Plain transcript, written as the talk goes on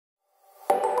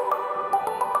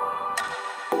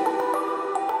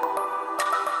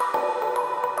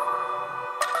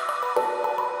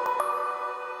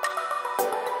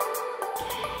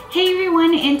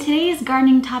everyone, in today's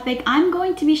gardening topic, I'm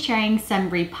going to be sharing some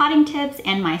repotting tips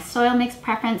and my soil mix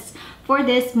preference for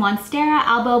this Monstera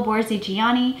Albo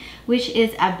Borsigiana, which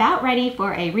is about ready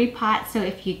for a repot. So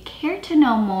if you care to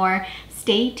know more,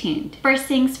 stay tuned. First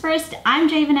things first, I'm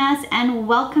Javeness and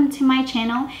welcome to my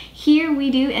channel. Here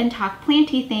we do and talk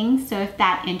planty things, so if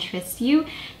that interests you,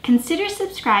 consider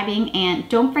subscribing and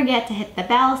don't forget to hit the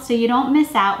bell so you don't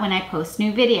miss out when I post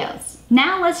new videos.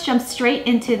 Now let's jump straight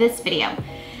into this video.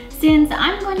 Since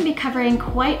I'm going to be covering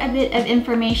quite a bit of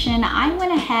information, I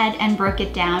went ahead and broke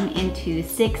it down into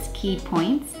 6 key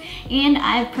points, and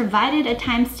I've provided a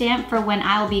timestamp for when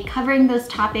I'll be covering those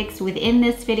topics within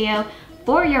this video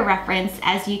for your reference,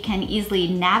 as you can easily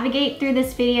navigate through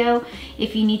this video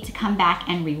if you need to come back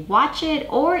and rewatch it,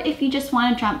 or if you just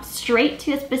want to jump straight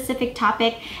to a specific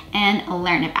topic and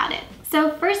learn about it.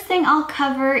 So first thing I'll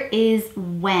cover is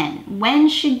when. When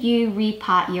should you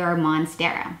repot your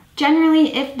Monstera?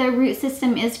 Generally, if the root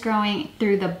system is growing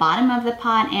through the bottom of the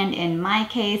pot, and in my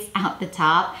case, out the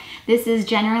top, this is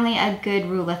generally a good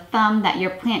rule of thumb that your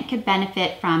plant could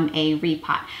benefit from a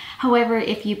repot. However,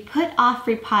 if you put off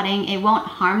repotting, it won't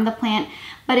harm the plant,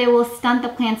 but it will stunt the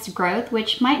plant's growth,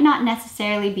 which might not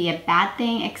necessarily be a bad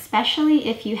thing, especially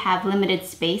if you have limited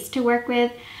space to work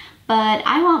with. But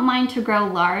I want mine to grow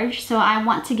large, so I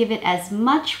want to give it as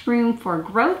much room for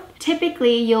growth.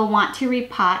 Typically, you'll want to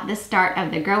repot the start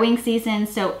of the growing season,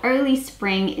 so early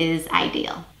spring is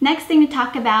ideal. Next thing to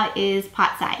talk about is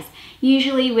pot size.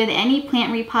 Usually with any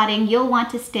plant repotting, you'll want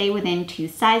to stay within 2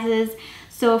 sizes.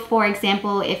 So for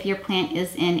example, if your plant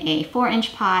is in a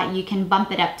 4-inch pot, you can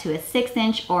bump it up to a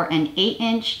 6-inch or an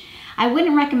 8-inch. I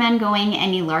wouldn't recommend going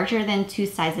any larger than 2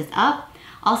 sizes up.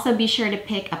 Also be sure to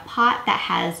pick a pot that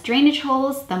has drainage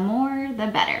holes, the more the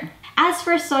better. As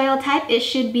for soil type, it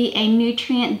should be a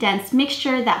nutrient-dense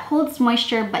mixture that holds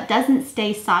moisture but doesn't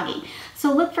stay soggy.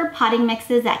 So look for potting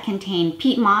mixes that contain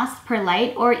peat moss,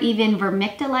 perlite, or even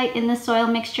vermictolite in the soil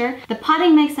mixture. The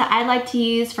potting mix that I like to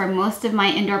use for most of my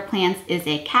indoor plants is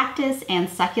a cactus and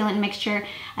succulent mixture,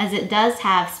 as it does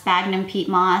have sphagnum peat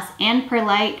moss and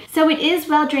perlite. So it is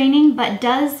well draining but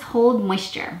does hold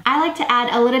moisture. I like to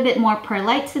add a little bit more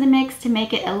perlite to the mix to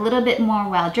make it a little bit more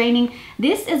well draining.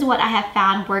 This is what I have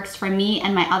found works for me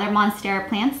and my other Monstera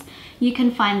plants. You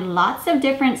can find lots of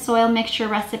different soil mixture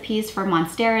recipes for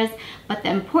Monsteras, but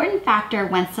the important factor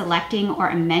when selecting or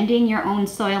amending your own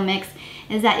soil mix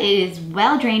is that it is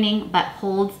well draining but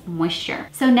holds moisture.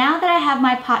 So now that I have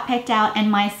my pot picked out and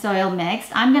my soil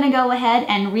mixed, I'm gonna go ahead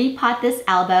and repot this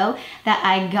Albo that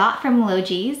I got from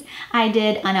Logis. I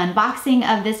did an unboxing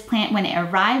of this plant when it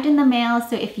arrived in the mail,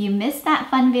 so if you missed that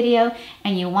fun video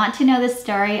and you want to know the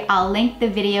story, I'll link the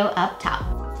video up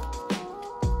top.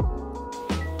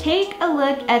 Take a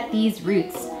look at these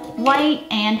roots, white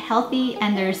and healthy,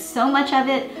 and there's so much of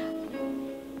it.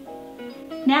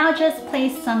 Now just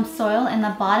place some soil in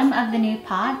the bottom of the new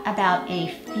pot, about a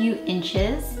few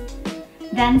inches.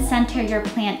 Then center your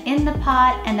plant in the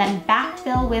pot and then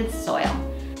backfill with soil.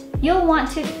 You'll want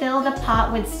to fill the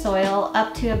pot with soil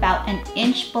up to about an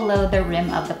inch below the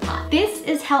rim of the pot. This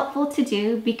is helpful to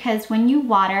do because when you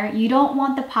water, you don't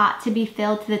want the pot to be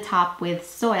filled to the top with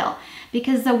soil,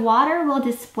 because the water will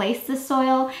displace the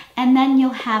soil and then you'll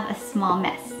have a small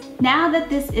mess. Now that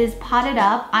this is potted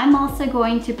up, I'm also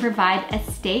going to provide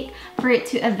a stake for it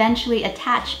to eventually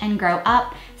attach and grow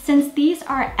up. Since these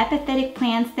are epiphytic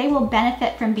plants, they will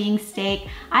benefit from being staked.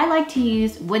 I like to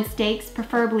use wood stakes,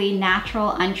 preferably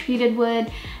natural, untreated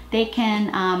wood. They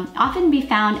can often be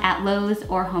found at Lowe's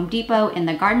or Home Depot in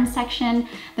the garden section.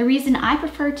 The reason I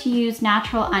prefer to use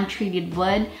natural, untreated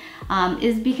wood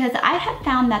is because I have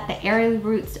found that the aerial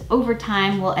roots over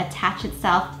time will attach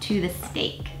itself to the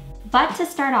stake. But to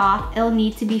start off, it'll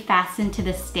need to be fastened to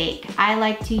the stake. I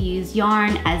like to use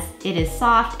yarn as it is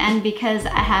soft and because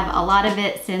I have a lot of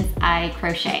it since I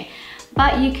crochet.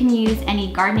 But you can use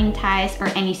any gardening ties or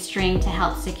any string to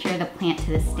help secure the plant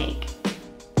to the stake.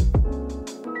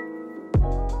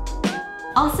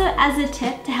 Also, as a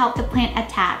tip to help the plant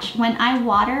attach, when I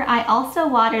water, I also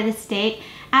water the stake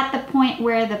at the point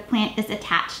where the plant is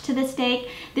attached to the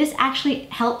stake. This actually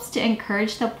helps to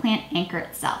encourage the plant anchor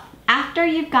itself. After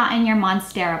you've gotten your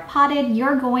Monstera potted,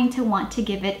 you're going to want to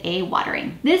give it a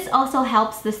watering. This also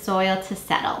helps the soil to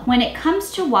settle. When it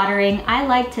comes to watering, I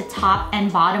like to top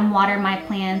and bottom water my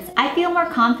plants. I feel more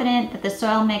confident that the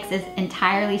soil mix is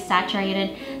entirely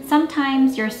saturated.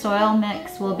 Sometimes your soil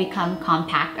mix will become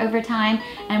compact over time,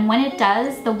 and when it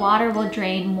does, the water will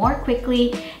drain more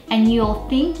quickly and you'll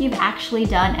think you've actually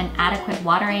done an adequate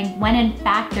watering when in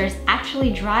fact there's actually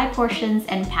dry portions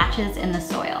and patches in the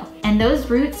soil. And those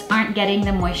roots aren't getting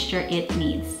the moisture it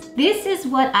needs. This is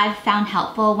what I've found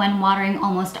helpful when watering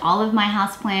almost all of my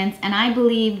houseplants, and I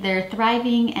believe they're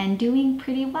thriving and doing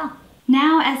pretty well.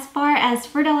 Now, as far as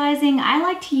fertilizing, I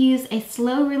like to use a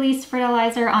slow release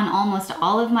fertilizer on almost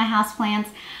all of my houseplants.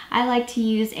 I like to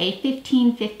use a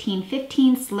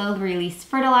 15-15-15 slow release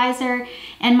fertilizer,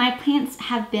 and my plants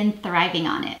have been thriving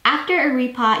on it. After a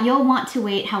repot, you'll want to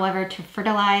wait, however, to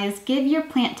fertilize. Give your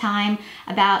plant time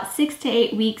about 6 to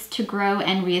 8 weeks to grow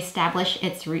and reestablish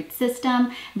its root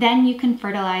system. Then you can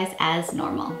fertilize as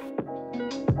normal.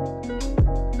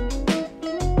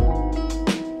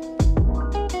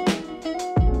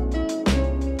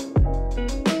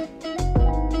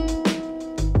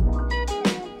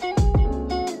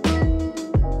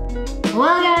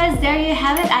 Well guys, there you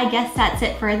have it. I guess that's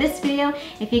it for this video.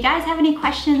 If you guys have any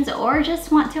questions or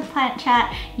just want to plant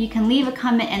chat, you can leave a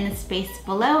comment in the space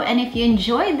below. And if you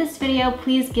enjoyed this video,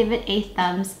 please give it a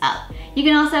thumbs up. You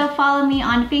can also follow me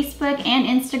on Facebook and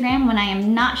Instagram. When I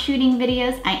am not shooting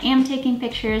videos, I am taking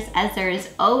pictures, as there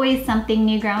is always something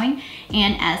new growing.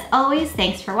 And as always,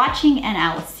 thanks for watching, and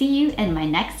I will see you in my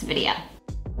next video.